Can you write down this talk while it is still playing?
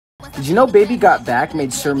Did you know Baby Got Back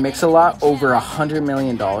made Sir Mix-a-Lot over $100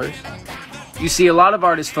 million? You see, a lot of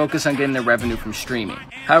artists focus on getting their revenue from streaming.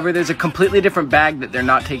 However, there's a completely different bag that they're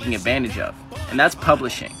not taking advantage of, and that's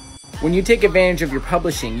publishing. When you take advantage of your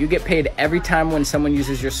publishing, you get paid every time when someone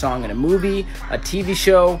uses your song in a movie, a TV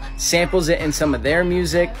show, samples it in some of their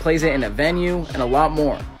music, plays it in a venue, and a lot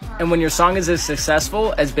more. And when your song is as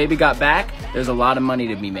successful as Baby Got Back, there's a lot of money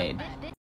to be made.